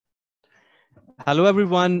Hello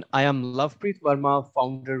everyone, I am Lovepreet Verma,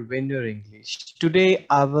 founder Winner English. Today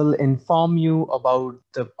I will inform you about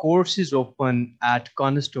the courses open at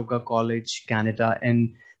Conestoga College, Canada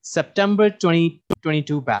in September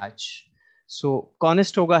 2022 batch. So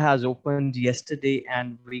Conestoga has opened yesterday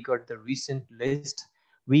and we got the recent list.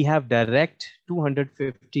 We have direct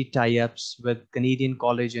 250 tie-ups with Canadian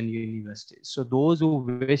college and universities. So those who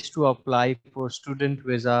wish to apply for student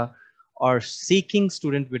visa or seeking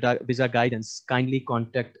student visa guidance, kindly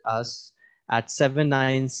contact us at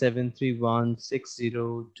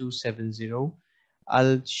 7973160270.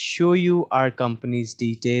 I'll show you our company's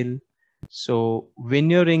detail. So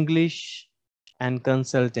Winner English and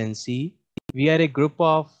Consultancy, we are a group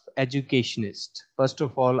of educationists. First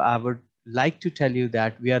of all, I would like to tell you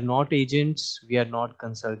that we are not agents, we are not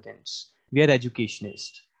consultants, we are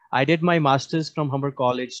educationists. I did my master's from Humber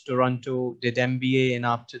College, Toronto, did MBA, and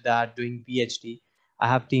after that doing PhD. I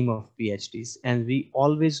have team of PhDs, and we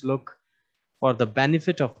always look for the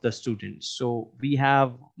benefit of the students. So we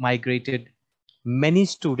have migrated many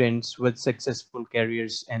students with successful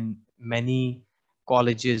careers in many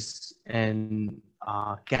colleges in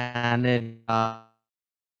Canada,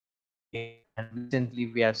 UK, and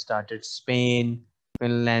recently we have started Spain,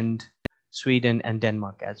 Finland, Sweden, and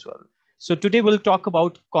Denmark as well. So today we'll talk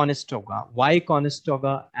about Conestoga. Why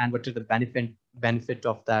Conestoga and what are the benefit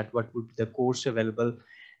of that? What would be the course available?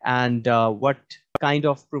 And what kind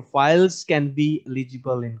of profiles can be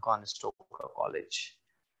eligible in Conestoga College?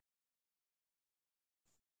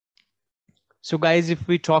 So guys, if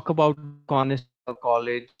we talk about Conestoga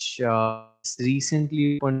College, it's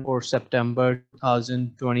recently opened for September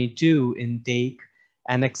 2022 intake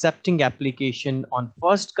and accepting application on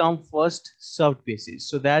first come first served basis.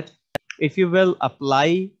 So that if you will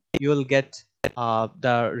apply, you will get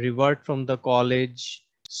the reward from the college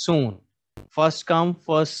soon. First come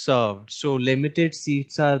first served. So limited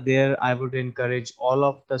seats are there. I would encourage all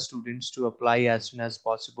of the students to apply as soon as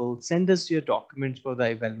possible. Send us your documents for the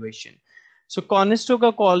evaluation. So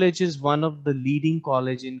Conestoga College is one of the leading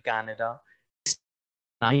college in Canada.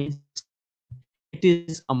 It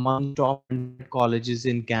is among top 100 colleges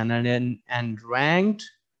in Canada and ranked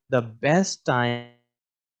the best time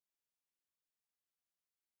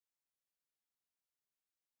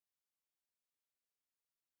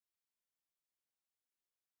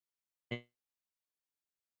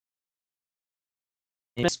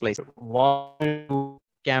place. Waterloo,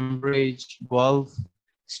 Cambridge, Guelph,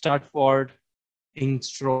 Stratford,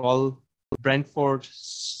 Ingersoll, Brantford,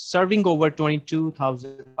 serving over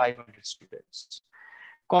 22,500 students.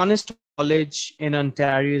 Conestoga College in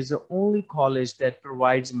Ontario is the only college that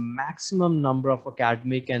provides maximum number of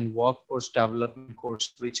academic and workforce development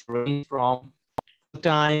courses, which range from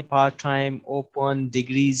full-time, part-time, open,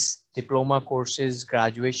 degrees, diploma courses,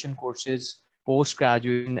 graduation courses,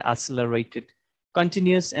 post-graduation, accelerated,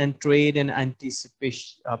 continuous, and trade and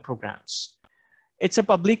anticipation programs. It's a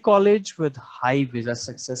public college with high visa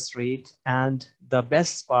success rate, and the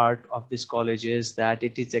best part of this college is that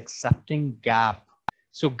it is accepting gap.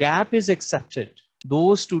 So gap is accepted.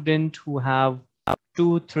 Those students who have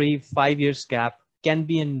 2, 3, 5 years gap can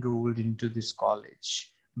be enrolled into this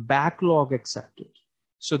college. Backlog accepted.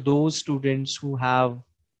 So those students who have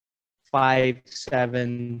 5,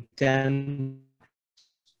 7, 10,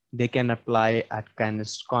 they can apply at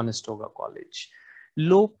Conestoga College.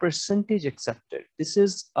 Low percentage accepted. This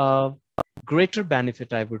is a greater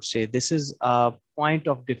benefit, I would say. This is a point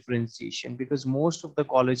of differentiation because most of the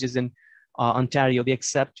colleges in Ontario, they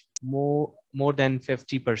accept more than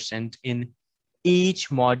 50% in each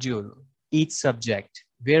module, each subject,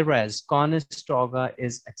 whereas Conestoga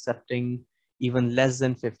is accepting even less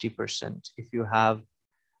than 50%. If you have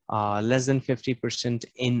less than 50%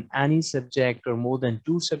 in any subject or more than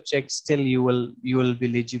 2 subjects, still you will be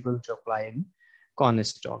eligible to apply in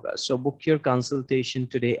Conestoga. So book your consultation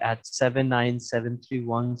today at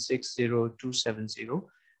 7973160270.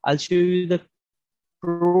 I'll show you the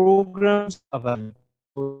programs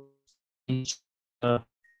available.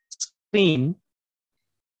 Screen.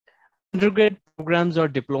 Undergrad programs or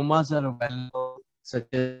diplomas are available, such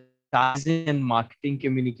as advertising and marketing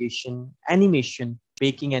communication, animation,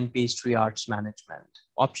 baking and pastry arts management,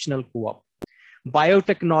 optional co-op,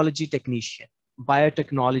 biotechnology technician,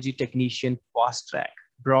 fast track,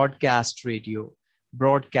 broadcast radio,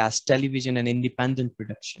 broadcast television and independent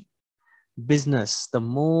production, business, the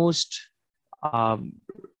most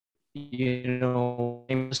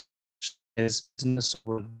famous is business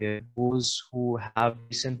over there. Those who have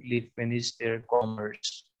recently finished their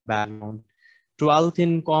commerce background, 12th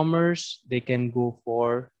in commerce, they can go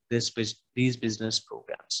for these business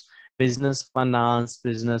programs. business finance,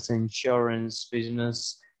 business insurance, business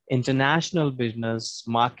international business,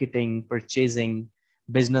 marketing, purchasing,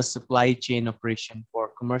 business supply chain operation for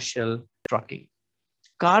commercial trucking,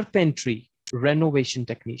 carpentry, renovation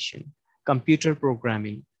technician, computer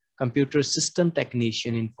programming, computer system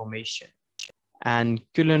technician information, and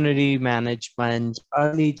culinary management,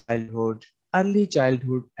 early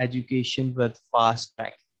childhood education with fast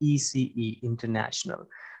track ECE International.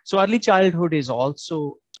 So early childhood is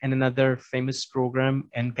also another famous program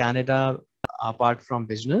in Canada, apart from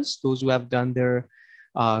business. Those who have done their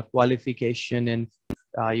qualification in,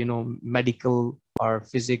 medical or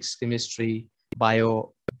physics, chemistry,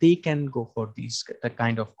 bio, they can go for these the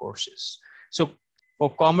kind of courses. So for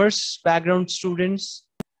commerce background students,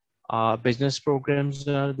 business programs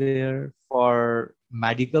are there. For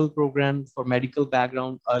medical program, for medical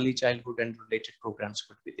background, early childhood and related programs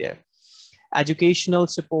could be there. Educational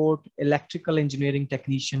support, electrical engineering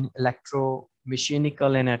technician, electro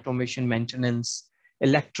mechanical and automation maintenance,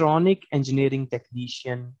 electronic engineering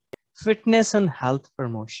technician, fitness and health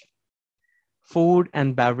promotion, food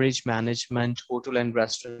and beverage management, hotel and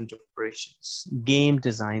restaurant operations, game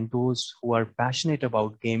design. Those who are passionate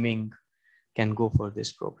about gaming can go for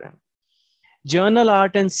this program. Journal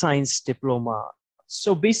art and science diploma.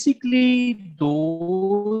 So basically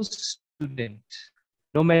those students,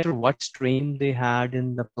 no matter what stream they had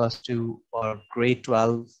in the +2 or grade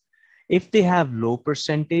 12, if they have low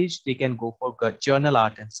percentage, they can go for journal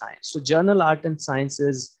art and science. So journal art and science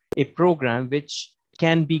is a program which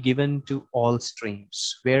can be given to all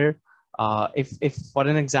streams, where if for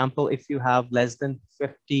an example, if you have less than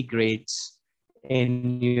 50 grades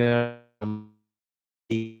in your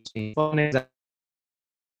for an example,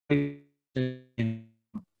 in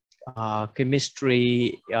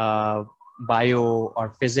chemistry, bio, or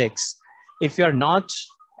physics, if you're not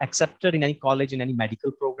accepted in any college in any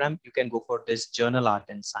medical program, you can go for this journal art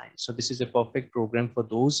and science. So this is a perfect program for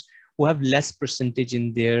those who have less percentage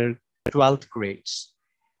in their 12th grades.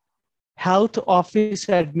 Health office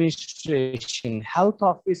administration. Health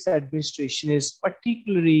office administration is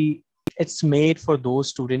particularly, it's made for those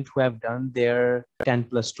students who have done their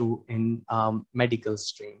 10+2 in medical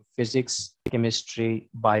stream, physics, chemistry,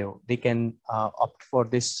 bio. They can opt for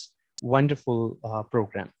this wonderful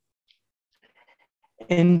program.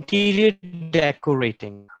 Interior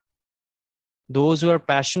decorating. Those who are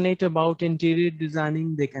passionate about interior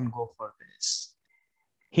designing, they can go for this.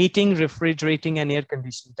 Heating, refrigerating, and air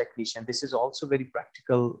conditioning technician. This is also very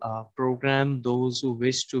practical program. Those who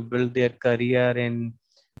wish to build their career in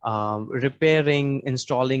repairing,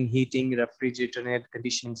 installing heating, refrigerator, and air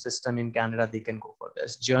conditioning system in Canada, they can go for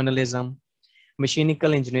this. Journalism,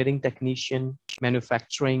 mechanical engineering technician,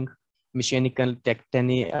 manufacturing, mechanical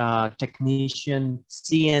technician,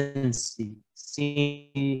 CNC.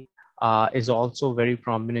 CNC is also very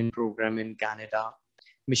prominent program in Canada.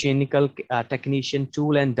 Mechanical technician,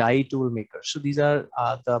 tool and die tool maker. So these are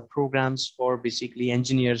the programs for basically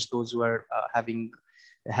engineers, those who are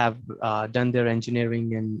have done their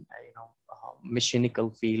engineering in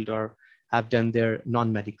mechanical field, or have done their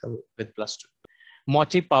non-medical with +2.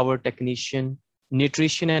 Multi-power technician,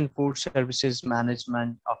 nutrition and food services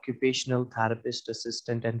management, occupational therapist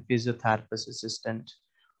assistant and physiotherapist assistant,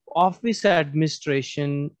 office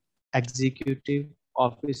administration executive,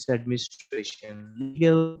 office administration,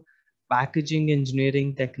 legal, packaging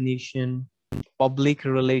engineering technician, public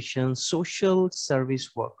relations, social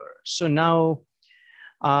service worker. So now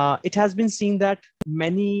it has been seen that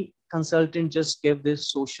many consultants just give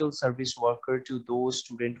this social service worker to those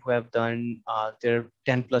students who have done their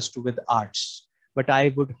 10+2 with arts. But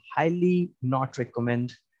I would highly not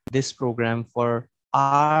recommend this program for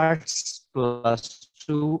arts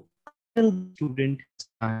 +2 until the student has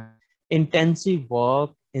done intensive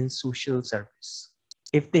work in social service.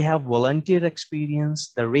 If they have volunteer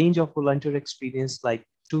experience, the range of volunteer experience, like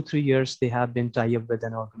 2-3 years, they have been tied up with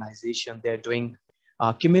an organization, they're doing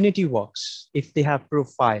community works. If they have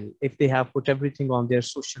profile, if they have put everything on their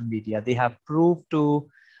social media, they have proved to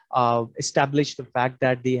establish the fact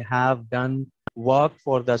that they have done work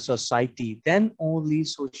for the society, then only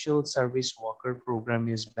social service worker program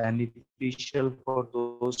is beneficial for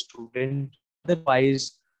those students.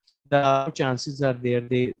 Otherwise, the chances are there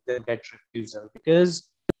they'll get refusal, because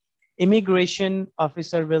immigration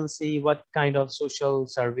officer will see what kind of social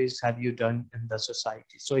service have you done in the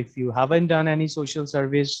society. So if you haven't done any social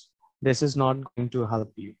service, this is not going to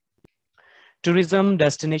help you. Tourism,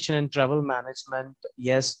 destination and travel management.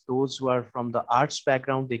 Yes, those who are from the arts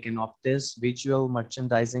background, they can opt this. Visual,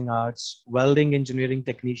 merchandising arts, welding engineering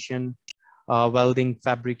technician, welding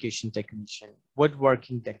fabrication technician,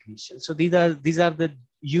 woodworking technician. So these are the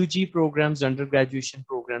UG programs, undergraduation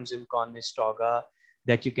programs in Conestoga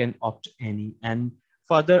that you can opt any. And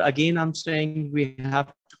further, again, I'm saying we have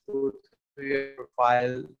to go through your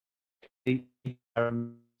profile,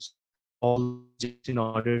 all just in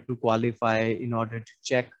order to qualify, in order to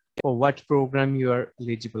check for what program you are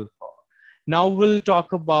eligible for. Now we'll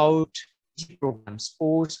talk about programs,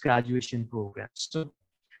 post-graduation programs. So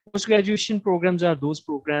post-graduation programs are those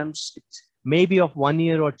programs, it may be of 1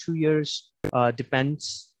 year or 2 years,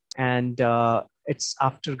 depends, and it's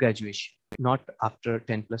after graduation, not after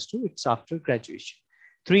 10+2, it's after graduation.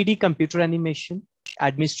 3D computer animation,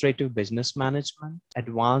 administrative business management,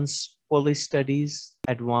 advanced police studies,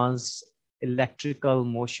 advanced electrical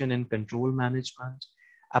motion and control management,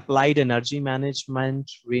 applied energy management,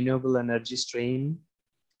 renewable energy stream,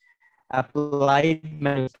 applied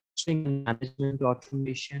manufacturing and management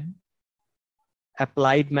automation,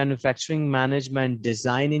 applied manufacturing management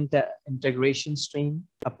design integration stream,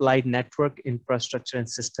 applied network infrastructure and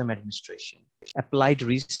system administration, applied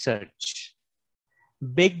research,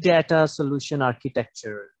 big data solution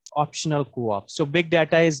architecture, optional co-op. So big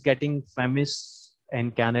data is getting famous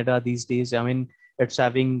in Canada these days. I mean, it's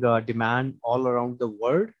having demand all around the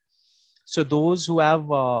world. So those who have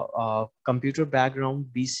a computer background,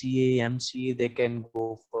 BCA, MCA, they can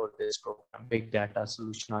go for this program, big data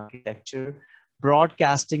solution architecture,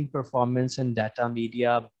 broadcasting performance and data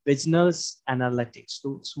media, business analytics.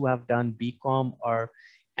 Those who have done BCom or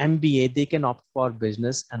MBA, they can opt for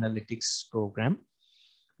business analytics program.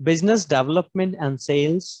 Business development and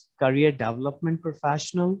sales, career development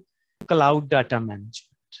professional, cloud data management.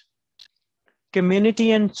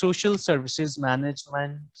 Community and social services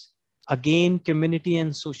management. Again, community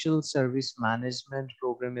and social service management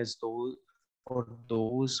program is for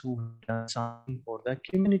those who have done something for the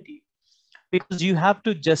community. Because you have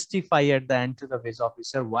to justify at the end to the visa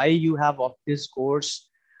officer why you have opted this course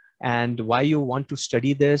and why you want to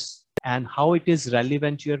study this and how it is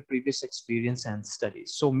relevant to your previous experience and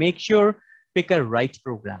studies. So make sure pick a right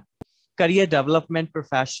program. Career development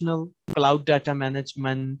professional, cloud data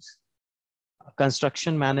management,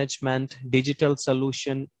 construction management, digital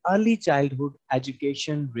solution, early childhood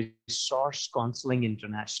education, resource counseling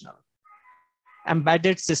international,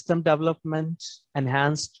 embedded system development,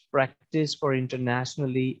 enhanced practice for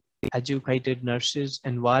internationally educated nurses,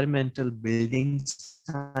 environmental building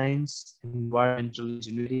science, environmental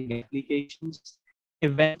engineering applications,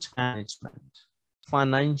 event management,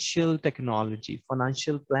 financial technology,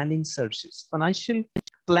 financial planning services. Financial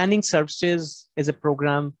planning services is a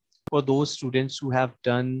program for those students who have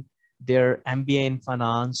done their MBA in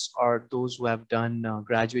finance or those who have done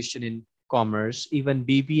graduation in commerce. Even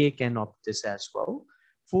BBA can opt this as well.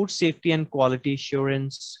 Food safety and quality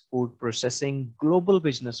assurance, food processing, global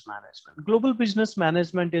business management. Global business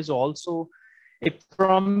management is also a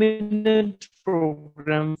prominent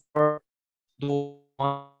program for those who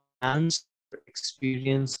want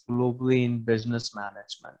experience globally in business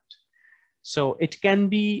management. So it can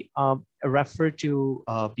be referred to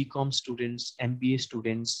BCom students, MBA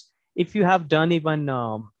students. If you have done even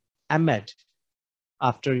MEd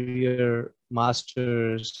after your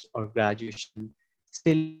master's or graduation,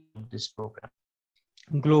 still this program.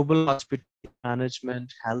 Global hospitality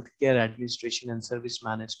management, healthcare administration and service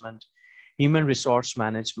management, human resource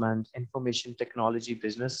management, information technology,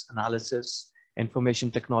 business analysis, information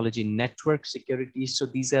technology, network security. So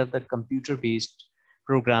these are the computer-based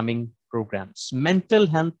programming programs. Mental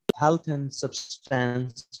health and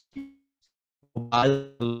substance,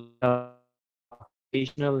 mobile,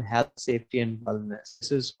 occupational health, safety and wellness.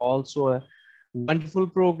 This is also a wonderful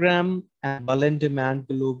program and well in demand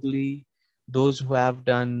globally. Those who have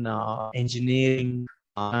done engineering,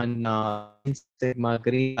 Sigma,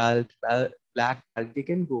 green belt, black belt, they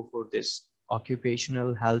can go for this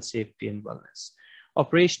occupational health, safety and wellness.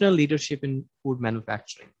 Operational leadership in food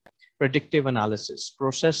manufacturing, predictive analysis,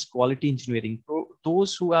 process quality engineering.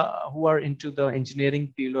 Those who are into the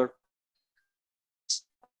engineering field or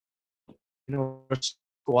those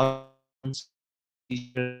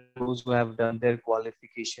who have done their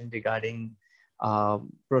qualification regarding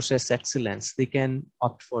process excellence, they can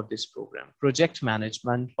opt for this program. Project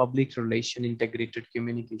management, public relation, integrated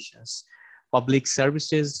communications, public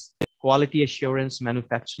services, quality assurance,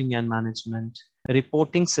 manufacturing and management,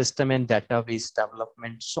 reporting system and database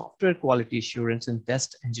development, software quality assurance and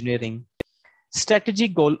test engineering,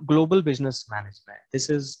 strategic global business management. This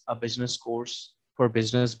is a business course for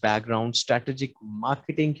business background, strategic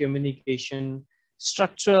marketing communication,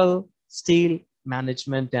 structural steel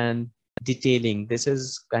management and detailing. This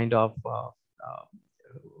is kind of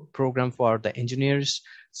program for the engineers,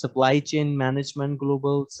 supply chain management,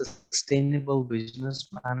 global sustainable business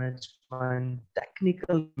management,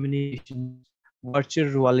 technical communications, virtual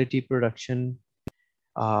reality production,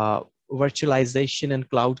 uh, virtualization and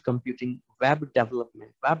cloud computing, web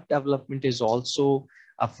development. Web development is also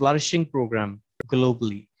a flourishing program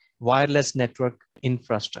globally. Wireless network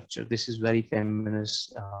infrastructure. This is very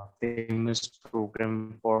famous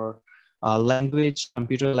program for language,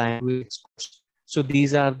 computer language experts. So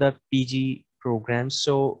these are the PG programs.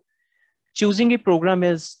 So choosing a program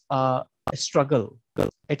is a struggle.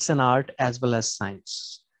 It's an art as well as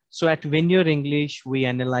science. So at Win Your English, we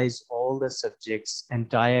analyze all the subjects,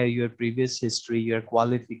 entire your previous history, your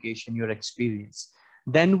qualification, your experience.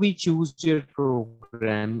 Then we choose your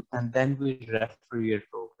program and then we refer your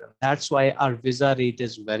program. That's why our visa rate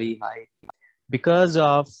is very high because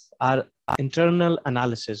of our internal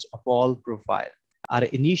analysis of all profile, our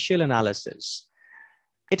initial analysis.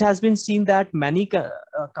 It has been seen that many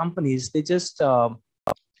companies, they just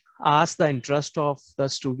ask the interest of the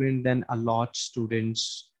student, then allot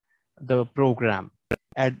students the program.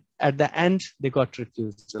 At the end, they got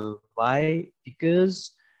refusal. Why?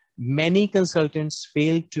 Because many consultants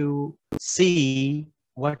fail to see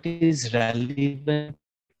what is relevant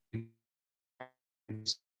to your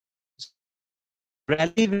previous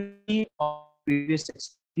relevancy of previous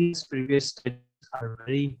experience, previous studies are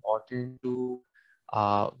very important to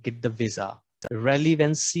get the visa.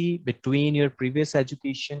 Relevancy between your previous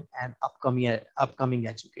education and upcoming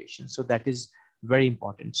education. So that is very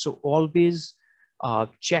important. So always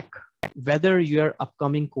check whether your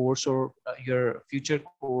upcoming course or your future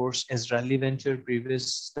course is relevant to your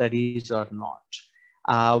previous studies or not.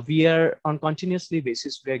 We are on continuously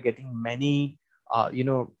basis, we are getting many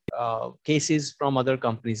cases from other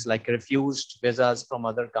companies, like refused visas from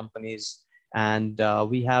other companies. And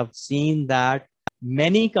we have seen that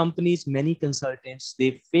many companies, many consultants,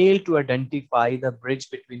 they fail to identify the bridge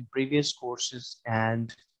between previous courses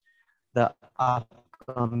and the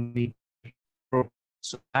upcoming program.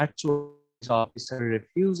 So that's why this officer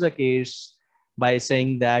refused the case by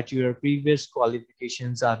saying that your previous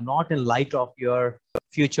qualifications are not in light of your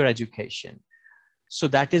future education. So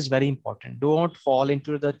that is very important. Don't fall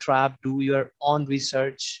into the trap. Do your own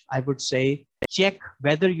research. I would say check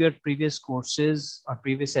whether your previous courses or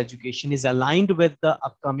previous education is aligned with the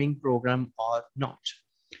upcoming program or not.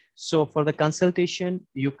 So for the consultation,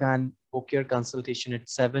 you can book your consultation at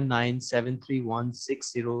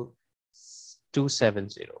 7973160270.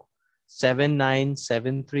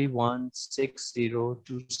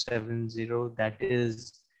 7973160270. That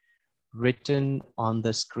is written on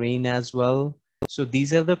the screen as well. So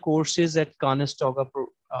these are the courses at Conestoga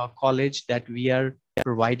College that we are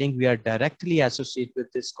providing. We are directly associated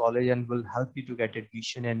with this college and will help you to get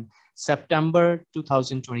admission in September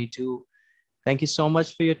 2022. Thank you so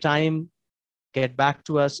much for your time. Get back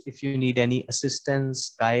to us if you need any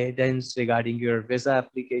assistance, guidance regarding your visa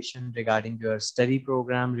application, regarding your study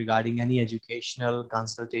program, regarding any educational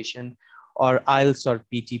consultation or IELTS or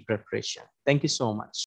PT preparation. Thank you so much.